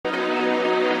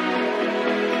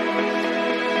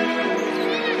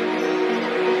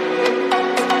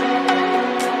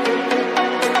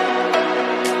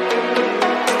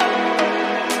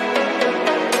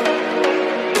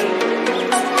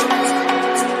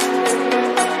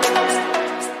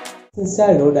Since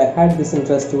childhood, I had this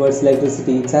interest towards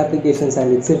electricity, its applications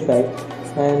and its effect,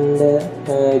 and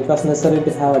it was necessary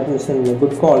to have admission in a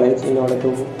good college in order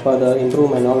to further improve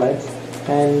my knowledge.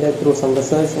 And through some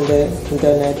research in the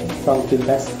internet from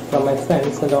feedback from my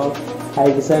friends and all,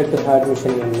 I decided to have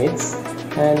admission in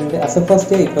EEEMITS. And as a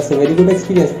first year, it was a very good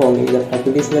experience for me. The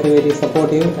faculty is very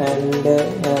supportive, and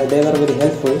they were very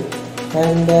helpful.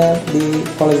 And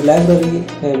the college library,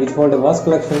 which hold a vast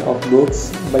collection of books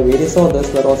by various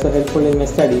authors, were also helpful in my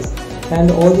studies.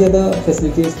 And all the other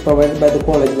facilities provided by the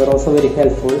college were also very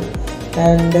helpful.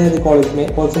 And the college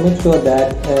also made sure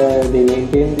that they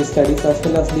maintain the studies as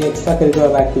well as the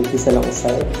extracurricular activities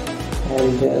alongside.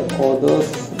 And all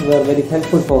those were very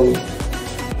helpful for me.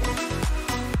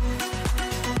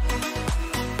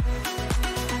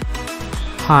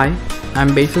 Hi,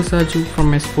 I'm Basil Saju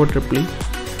from S4EE.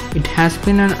 It has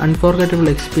been an unforgettable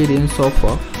experience so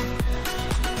far.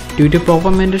 Due to proper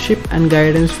mentorship and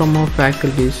guidance from our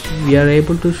faculties, we are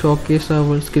able to showcase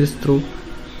our skills through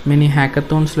many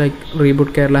hackathons like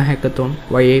Reboot Kerala Hackathon,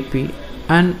 YAP,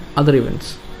 and other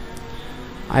events.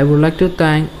 I would like to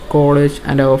thank college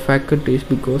and our faculties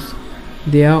because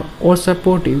they are all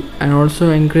supportive and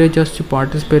also encourage us to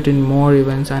participate in more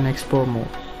events and explore more.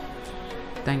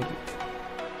 Thank you.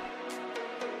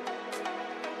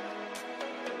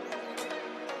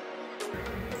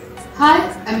 Hi,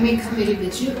 I'm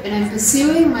Muthoot and I'm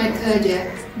pursuing my third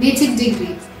year BTech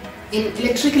degree in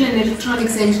Electrical and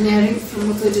Electronics Engineering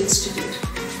from Muthoot Institute.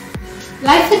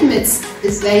 Life at MITS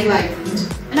is very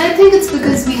vibrant, and I think it's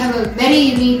because we have a very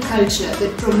unique culture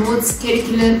that promotes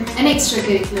curricular and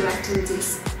extracurricular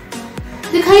activities.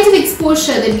 The kind of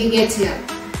exposure that we get here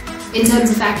in terms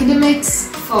of academics,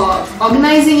 for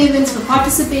organizing events, for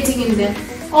participating in them,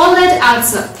 all that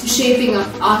adds up to shaping up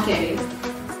our career.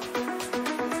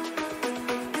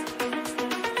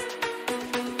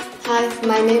 Hi,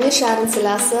 my name is Sharon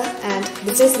Salasa, and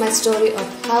this is my story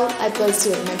of how I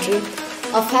pursued my dream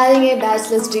of having a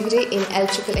bachelor's degree in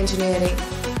electrical engineering.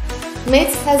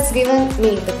 MITS has given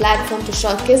me the platform to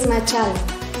showcase my talent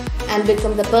and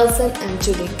become the person I'm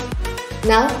today.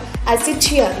 Now, I sit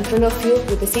here in front of you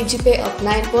with a CGPA of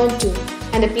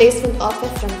 9.2 and a placement offer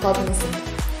from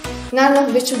Cognizant, none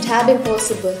of which would have been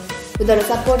possible without a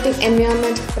supportive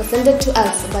environment presented to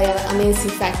us by our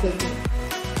amazing faculty.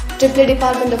 EEE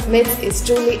Department of MITS is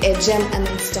truly a gem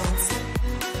among stones.